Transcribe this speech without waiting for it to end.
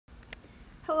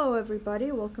Hello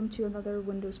everybody, welcome to another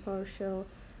Windows PowerShell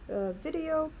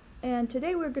video, and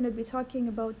today we're going to be talking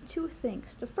about two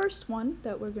things. The first one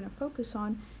that we're going to focus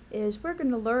on is we're going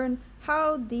to learn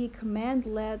how the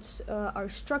commandlets are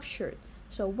structured.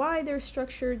 So why they're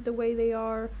structured the way they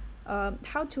are,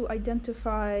 how to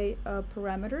identify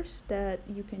parameters that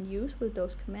you can use with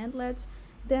those commandlets.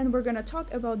 Then we're going to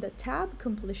talk about the tab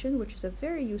completion, which is a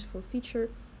very useful feature,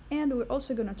 and we're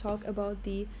also going to talk about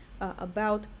the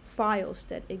about files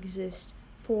that exist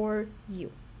for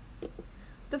you.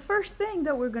 The first thing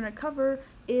that we're going to cover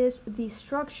is the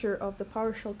structure of the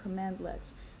PowerShell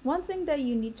commandlets. One thing that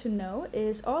you need to know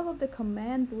is all of the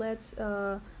commandlets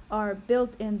are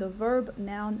built in the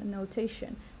verb-noun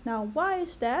notation. Now, why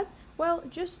is that? Well,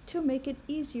 just to make it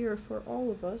easier for all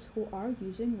of us who are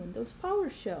using Windows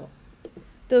PowerShell.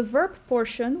 The verb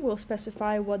portion will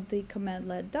specify what the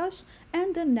commandlet does,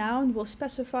 and the noun will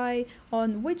specify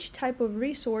on which type of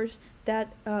resource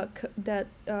that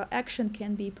action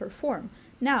can be performed.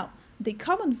 Now, the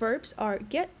common verbs are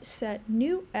get, set,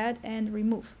 new, add, and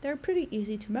remove. They're pretty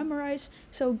easy to memorize.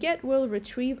 So get will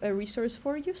retrieve a resource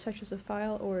for you, such as a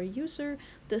file or a user.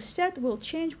 The set will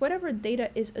change whatever data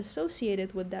is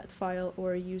associated with that file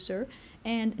or a user.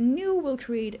 And new will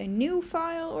create a new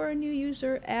file or a new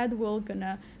user. Add will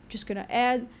just gonna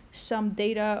add some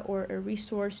data or a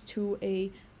resource to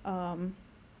a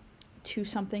to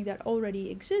something that already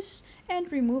exists,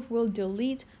 and remove will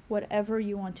delete whatever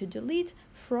you want to delete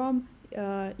from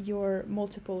your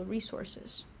multiple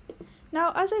resources.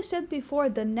 Now, as I said before,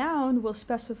 the noun will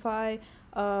specify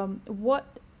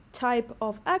what type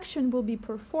of action will be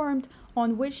performed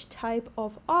on which type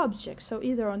of object. So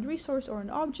either on resource or an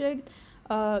object,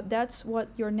 that's what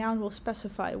your noun will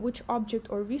specify, which object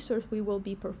or resource we will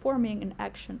be performing an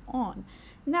action on.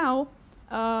 Now,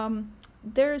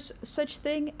 there's such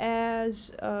thing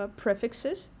as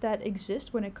prefixes that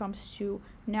exist when it comes to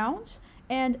nouns,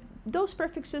 and those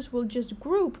prefixes will just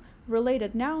group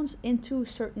related nouns into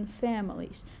certain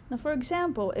families. Now, for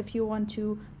example, if you want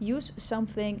to use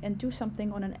something and do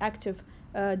something on an active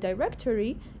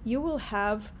directory, you will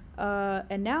have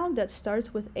a noun that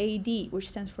starts with AD, which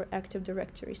stands for Active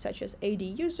Directory, such as AD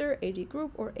User, AD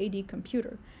Group, or AD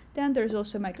Computer. Then there's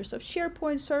also Microsoft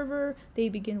SharePoint Server. They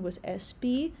begin with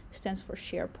SP, stands for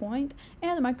SharePoint,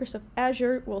 and Microsoft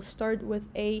Azure will start with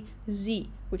AZ,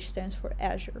 which stands for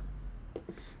Azure.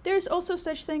 There's also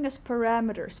such thing as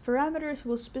parameters. Parameters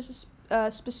will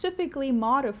specifically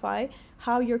modify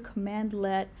how your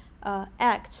commandlet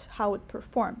acts, how it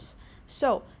performs.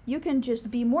 So you can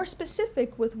just be more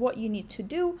specific with what you need to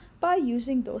do by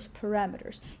using those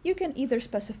parameters. You can either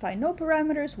specify no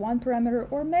parameters, one parameter,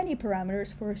 or many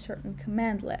parameters for a certain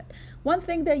commandlet. One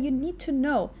thing that you need to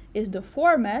know is the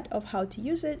format of how to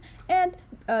use it and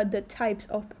the types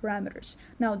of parameters.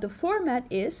 Now, the format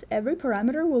is every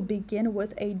parameter will begin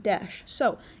with a dash.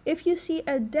 So if you see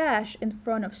a dash in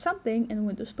front of something in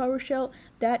Windows PowerShell,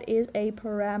 that is a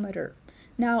parameter.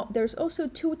 Now, there's also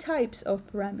two types of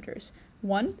parameters.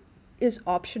 One is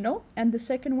optional, and the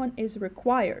second one is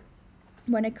required.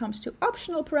 When it comes to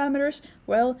optional parameters,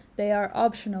 well, they are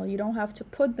optional. You don't have to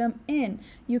put them in.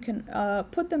 You can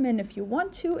put them in if you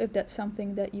want to, if that's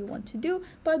something that you want to do,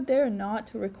 but they're not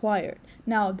required.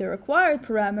 Now, the required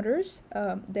parameters,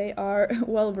 they are,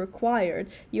 well, required.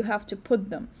 You have to put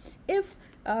them. If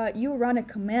you run a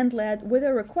commandlet with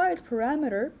a required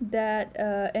parameter that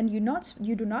and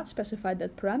you do not specify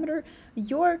that parameter,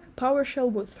 your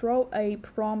PowerShell will throw a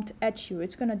prompt at you.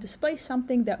 It's going to display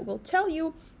something that will tell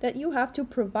you that you have to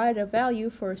provide a value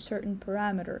for a certain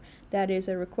parameter that is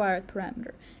a required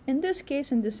parameter. In this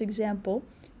case, in this example,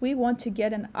 we want to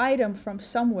get an item from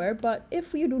somewhere, but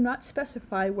if you do not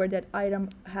specify where that item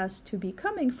has to be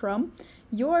coming from,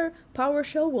 your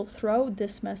PowerShell will throw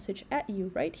this message at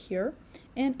you right here,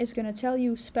 and it's going to tell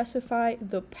you specify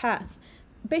the path.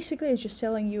 Basically, it's just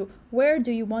telling you where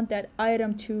do you want that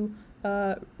item to,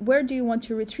 where do you want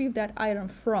to retrieve that item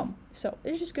from. So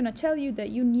it's just going to tell you that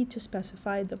you need to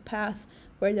specify the path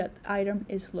where that item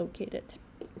is located.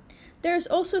 There's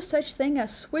also such thing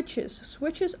as switches.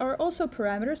 Switches are also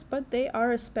parameters, but they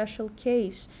are a special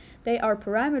case. They are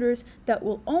parameters that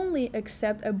will only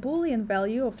accept a Boolean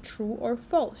value of true or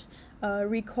false.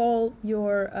 Recall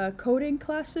your coding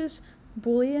classes.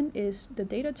 Boolean is the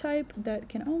data type that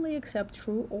can only accept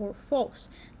true or false.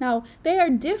 Now, they are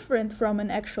different from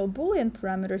an actual Boolean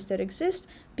parameters that exist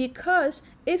because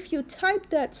if you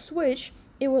type that switch,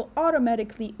 it will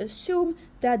automatically assume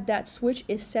that that switch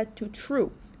is set to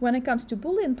true. When it comes to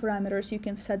Boolean parameters, you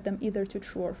can set them either to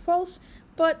true or false,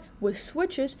 but with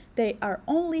switches, they are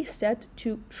only set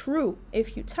to true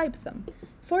if you type them.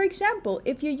 For example,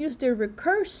 if you use the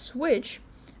recurse switch,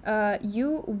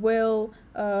 you will,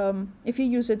 if you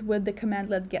use it with the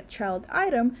commandlet get child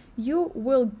item, you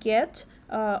will get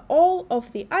all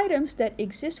of the items that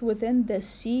exist within the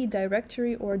C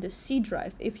directory or the C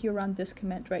drive if you run this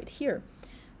command right here.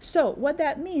 So what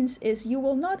that means is you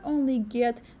will not only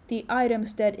get the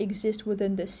items that exist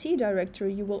within the C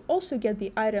directory, you will also get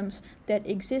the items that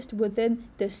exist within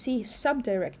the C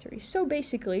subdirectory. So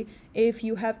basically, if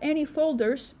you have any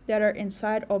folders that are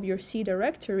inside of your C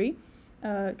directory,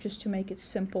 just to make it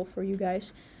simple for you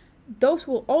guys, those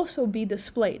will also be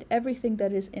displayed, everything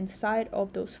that is inside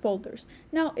of those folders.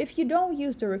 Now, if you don't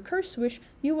use the recurse switch,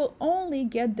 you will only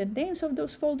get the names of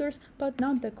those folders, but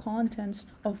not the contents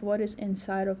of what is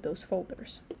inside of those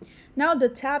folders. Now, the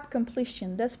tab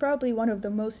completion, that's probably one of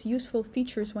the most useful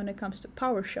features when it comes to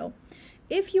PowerShell.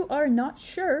 If you are not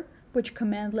sure which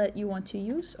commandlet you want to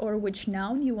use, or which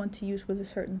noun you want to use with a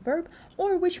certain verb,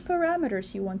 or which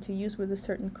parameters you want to use with a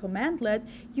certain commandlet,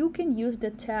 you can use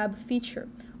the tab feature.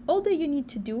 All that you need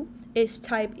to do is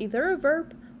type either a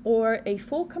verb or a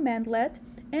full commandlet,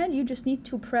 and you just need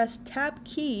to press tab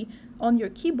key on your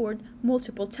keyboard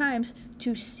multiple times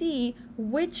to see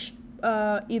which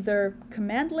either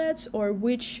commandlets or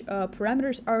which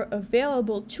parameters are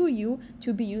available to you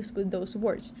to be used with those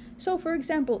words. So for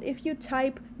example, if you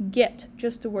type get,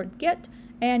 just the word get,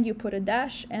 and you put a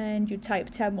dash and you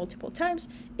type tab multiple times,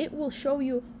 it will show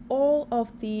you all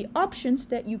of the options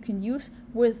that you can use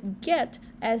with get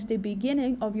as the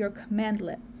beginning of your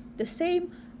commandlet. The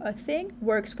same thing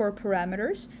works for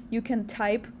parameters. You can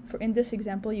type, in this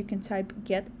example, you can type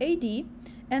get AD,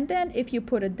 and then if you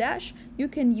put a dash, you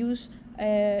can use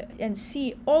and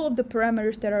see all of the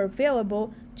parameters that are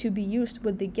available to be used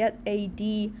with the get AD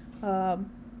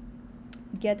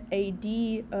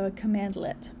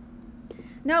commandlet.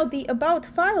 Now, the About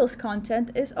Files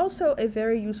content is also a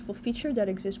very useful feature that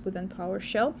exists within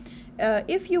PowerShell.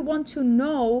 If you want to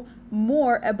know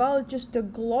more about just the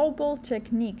global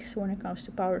techniques when it comes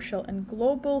to PowerShell and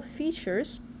global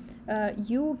features,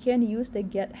 you can use the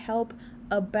get help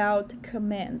about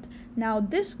command. Now,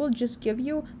 this will just give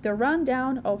you the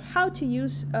rundown of how to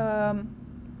use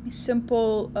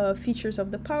simple features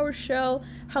of the PowerShell,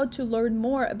 how to learn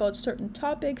more about certain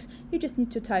topics. You just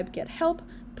need to type get help,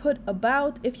 put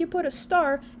about. If you put a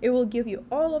star, it will give you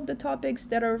all of the topics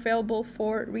that are available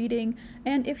for reading.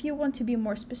 And if you want to be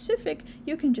more specific,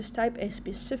 you can just type a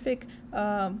specific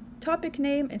topic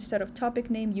name. Instead of topic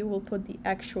name, you will put the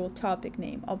actual topic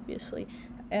name, obviously.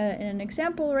 In an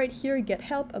example right here, get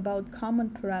help about common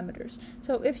parameters.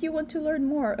 So if you want to learn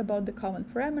more about the common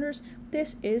parameters,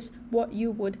 this is what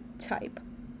you would type.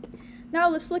 Now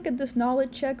let's look at this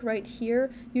knowledge check right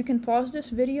here. You can pause this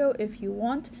video if you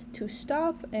want to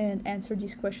stop and answer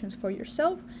these questions for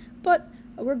yourself, but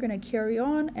we're gonna carry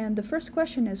on. And the first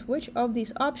question is, which of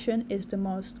these options is the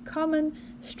most common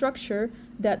structure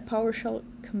that PowerShell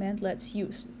commandlets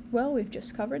use? Well, we've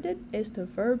just covered it, is the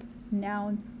verb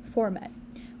noun format.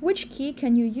 Which key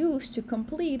can you use to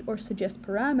complete or suggest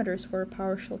parameters for a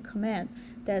PowerShell command?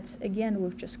 That's, again,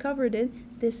 we've just covered it.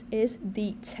 This is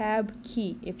the tab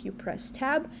key. If you press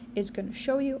tab, it's going to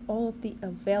show you all of the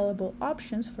available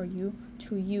options for you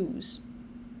to use.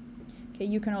 Okay,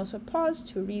 you can also pause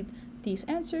to read these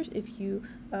answers if you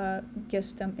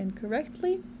guessed them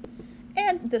incorrectly.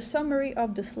 And the summary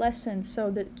of this lesson. So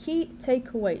the key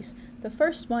takeaways. The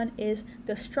first one is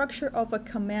the structure of a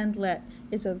commandlet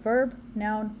is a verb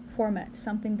noun format,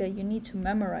 something that you need to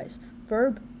memorize.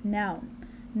 Verb noun.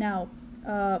 Now,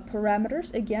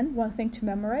 parameters, again, one thing to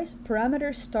memorize.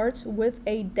 Parameters starts with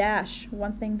a dash.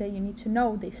 One thing that you need to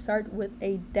know, they start with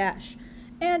a dash.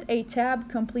 And a tab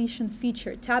completion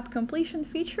feature. Tab completion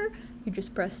feature, you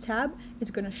just press tab.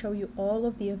 It's going to show you all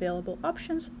of the available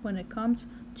options when it comes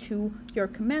to your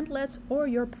commandlets or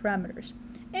your parameters.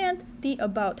 And the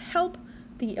about help.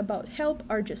 The about help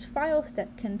are just files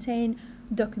that contain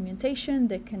documentation,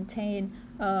 that contain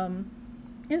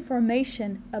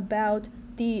information about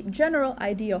the general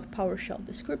idea of PowerShell,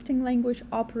 the scripting language,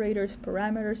 operators,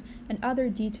 parameters, and other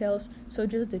details. So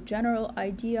just the general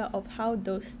idea of how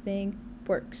those things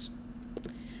works.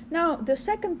 Now, the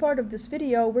second part of this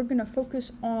video, we're going to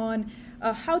focus on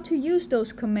how to use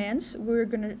those commands. I'm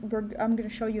going to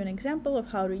show you an example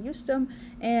of how to use them,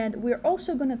 and we're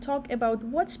also going to talk about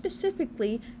what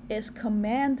specifically is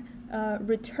command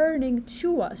returning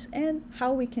to us and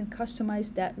how we can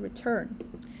customize that return.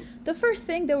 The first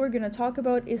thing that we're going to talk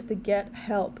about is the get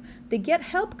help. The get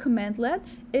help commandlet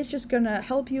is just going to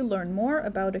help you learn more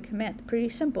about a command. Pretty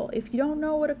simple. If you don't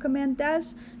know what a command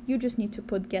does, you just need to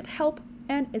put get help,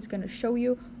 and it's going to show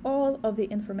you all of the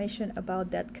information about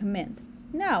that command.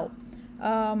 Now,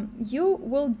 you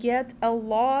will get a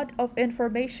lot of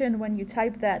information when you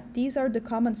type that. These are the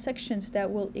common sections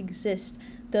that will exist: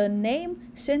 the name,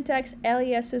 syntax,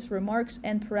 aliases, remarks,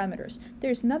 and parameters.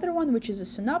 There's another one which is a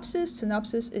synopsis.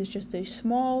 Synopsis is just a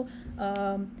small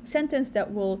sentence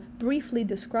that will briefly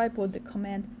describe what the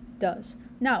command does.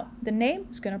 Now, the name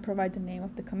is going to provide the name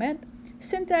of the command.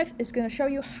 Syntax is going to show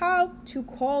you how to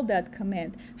call that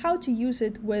command, how to use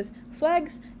it with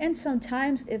flags, and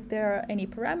sometimes if there are any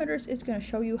parameters, it's going to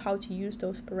show you how to use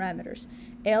those parameters.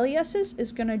 Aliases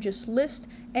is going to just list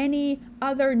any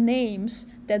other names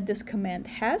that this command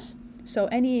has, so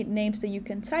any names that you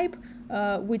can type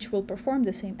which will perform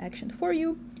the same action for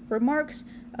you. Remarks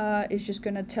is just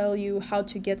going to tell you how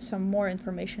to get some more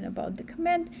information about the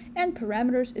command, and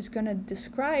parameters is going to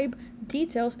describe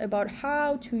details about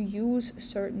how to use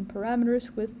certain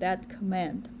parameters with that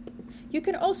command. You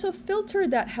can also filter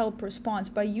that help response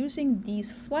by using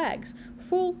these flags: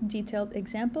 full, detailed,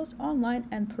 examples, online,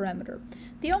 and parameter.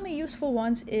 The only useful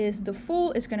ones is the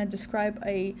full is going to describe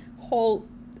a whole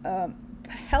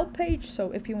help page,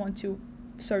 so if you want to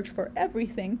search for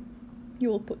everything, you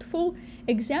will put full.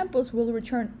 Examples will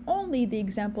return only the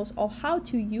examples of how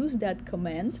to use that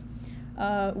command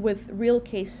with real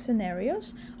case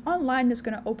scenarios. Online is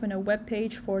going to open a web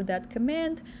page for that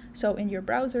command, so in your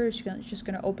browser it's just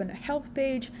going to open a help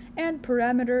page. And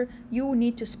parameter, you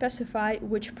need to specify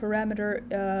which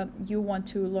parameter you want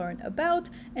to learn about,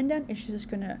 and then it's just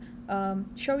going to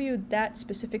show you that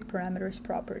specific parameter's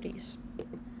properties.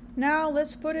 Now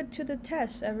let's put it to the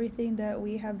test, everything that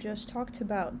we have just talked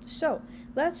about. So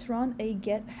let's run a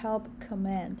get help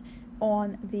command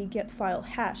on the get file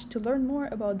hash to learn more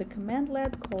about the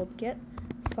commandlet called get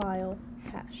file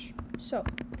hash. So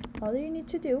all you need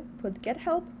to do, put get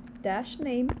help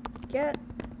 -name get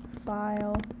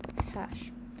file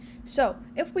hash. So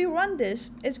if we run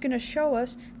this, it's going to show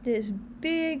us this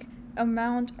big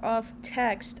amount of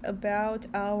text about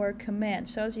our command.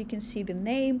 So as you can see, the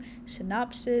name,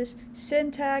 synopsis,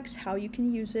 syntax, how you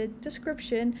can use it,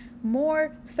 description,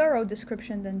 more thorough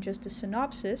description than just the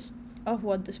synopsis of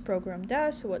what this program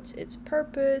does, what's its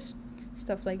purpose,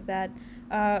 stuff like that.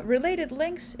 Related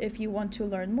links, if you want to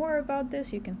learn more about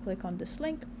this, you can click on this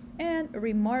link. And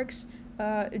remarks,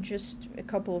 just a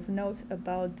couple of notes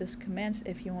about this command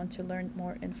if you want to learn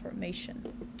more information.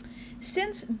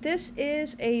 Since this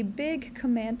is a big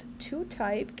command to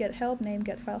type, get help name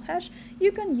get file hash,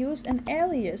 you can use an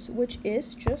alias, which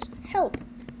is just help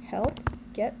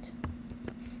get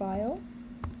file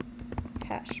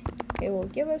hash. It will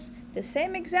give us the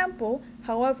same example,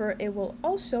 however it will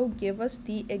also give us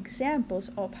the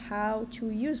examples of how to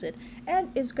use it,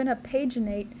 and it's gonna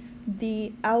paginate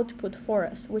the output for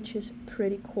us, which is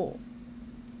pretty cool.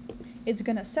 It's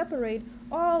gonna separate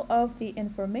all of the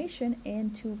information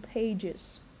into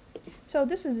pages. So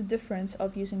this is the difference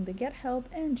of using the get help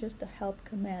and just the help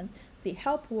command. The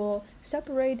help will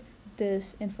separate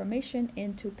this information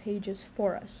into pages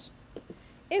for us.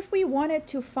 If we wanted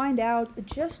to find out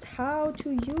just how to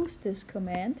use this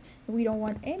command, and we don't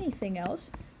want anything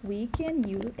else, we can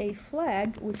use a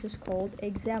flag which is called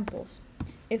examples.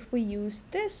 If we use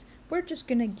this, we're just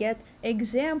gonna get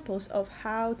examples of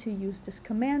how to use this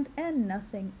command and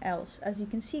nothing else. As you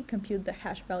can see, compute the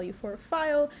hash value for a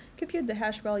file, compute the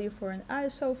hash value for an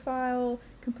ISO file,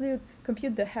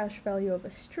 compute the hash value of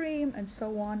a stream, and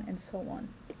so on and so on.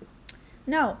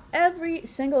 Now, every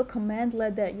single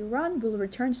commandlet that you run will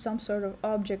return some sort of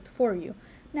object for you.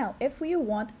 Now, if we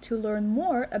want to learn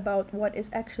more about what is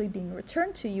actually being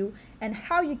returned to you and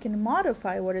how you can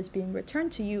modify what is being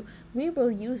returned to you, we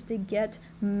will use the get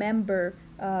member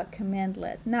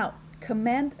commandlet. Now,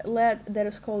 commandlet that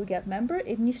is called get member,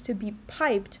 it needs to be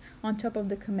piped on top of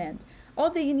the command. All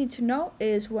that you need to know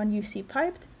is when you see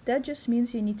piped, that just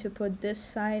means you need to put this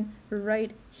sign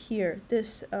right here,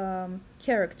 this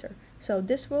character. So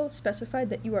this will specify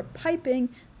that you are piping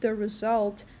the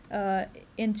result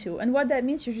into. And what that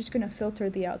means, you're just going to filter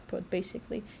the output,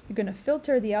 basically. You're going to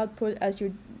filter the output as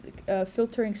you're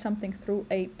filtering something through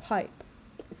a pipe.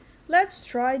 Let's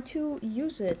try to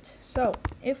use it. So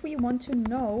if we want to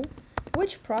know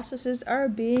which processes are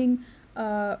being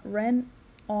ran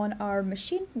on our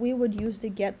machine, we would use the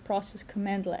get process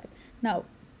commandlet. Now,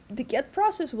 the get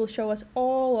process will show us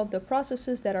all of the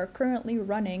processes that are currently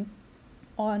running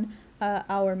on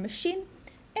our machine.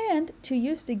 And to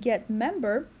use the get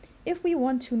member, if we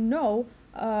want to know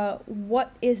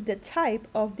what is the type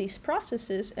of these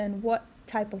processes and what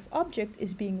type of object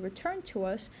is being returned to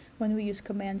us when we use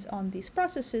commands on these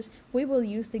processes, we will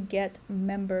use the get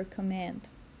member command.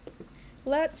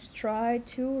 Let's try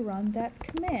to run that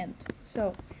command.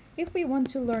 So if we want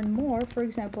to learn more, for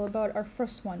example, about our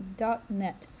first one,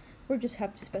 .NET, we just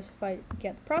have to specify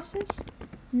get process,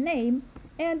 name,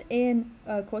 and in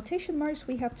quotation marks,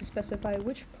 we have to specify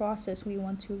which process we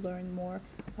want to learn more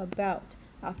about.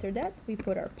 After that, we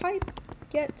put our pipe,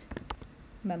 get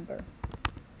member.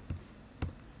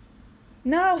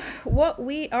 Now, what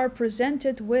we are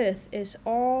presented with is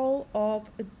all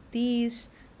of these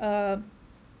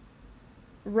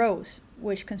rows,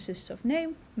 which consists of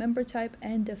name, member type,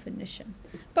 and definition.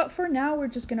 But for now, we're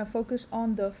just going to focus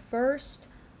on the first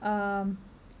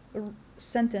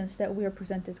sentence that we are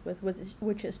presented with,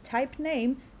 which is type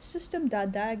name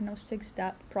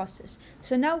system.diagnostics.process.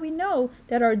 So now we know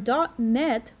that our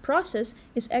 .NET process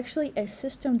is actually a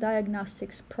system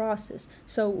diagnostics process.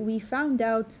 So we found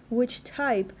out which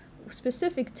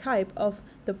specific type of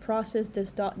the process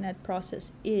this .NET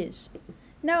process is.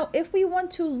 Now, if we want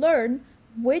to learn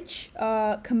which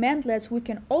commandlets we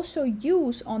can also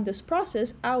use on this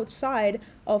process outside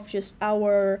of just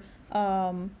our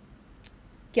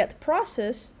get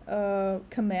process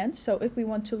command. So if we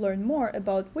want to learn more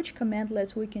about which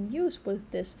commandlets we can use with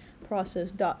this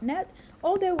process.net,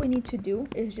 all that we need to do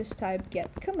is just type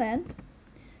get command,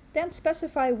 then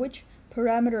specify which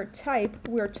parameter type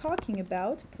we're talking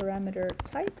about, parameter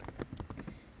type,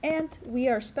 and we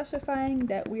are specifying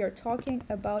that we are talking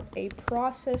about a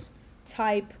process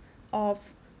type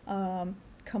of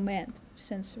command.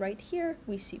 Since right here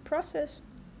we see process,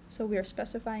 so we are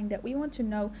specifying that we want to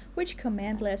know which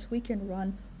commandlets we can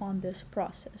run on this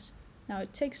process. Now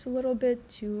it takes a little bit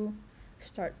to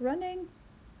start running,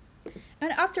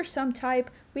 and after some time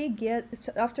we get this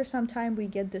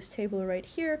table right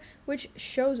here, which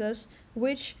shows us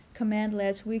which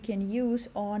commandlets we can use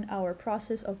on our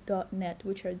process of .NET,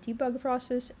 which are debug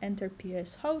process, enter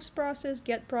PS host process,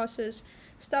 get process,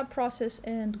 stop process,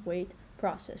 and wait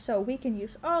process. So we can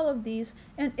use all of these,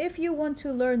 and if you want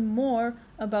to learn more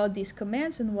about these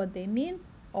commands and what they mean,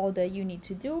 all that you need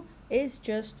to do is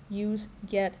just use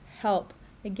get help.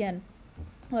 Again,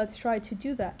 let's try to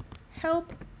do that.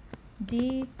 Help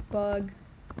debug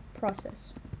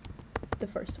process, the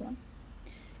first one.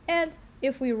 And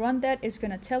if we run that, it's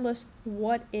going to tell us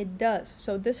what it does.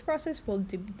 So this process will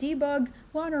debug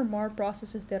one or more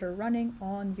processes that are running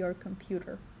on your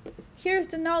computer. Here's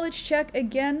the knowledge check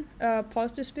again.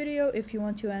 Pause this video if you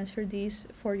want to answer these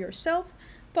for yourself.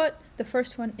 But the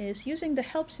first one is, using the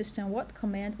help system, what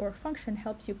command or function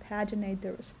helps you paginate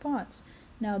the response?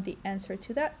 Now the answer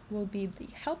to that will be the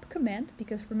help command,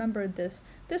 because remember this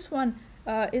one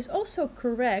is also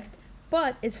correct,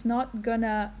 but it's not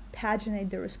gonna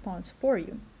paginate the response for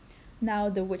you. Now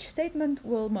the which statement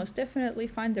will most definitely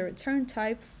find the return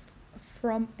type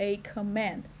from a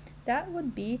command. That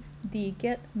would be the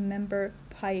get member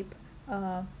pipe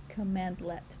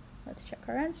commandlet. Let's check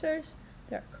our answers.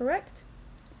 They're correct.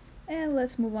 And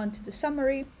let's move on to the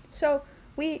summary. So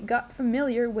we got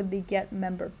familiar with the get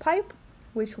member pipe,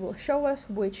 which will show us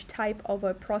which type of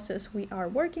a process we are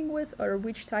working with, or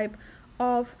which type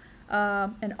of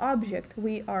an object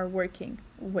we are working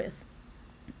with.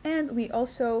 And we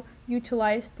also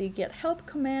utilized the get help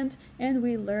command, and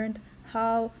we learned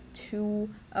how to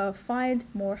find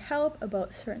more help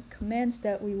about certain commands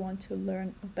that we want to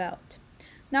learn about.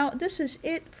 Now this is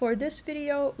it for this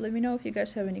video. Let me know if you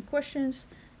guys have any questions,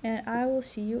 and I will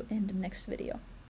see you in the next video.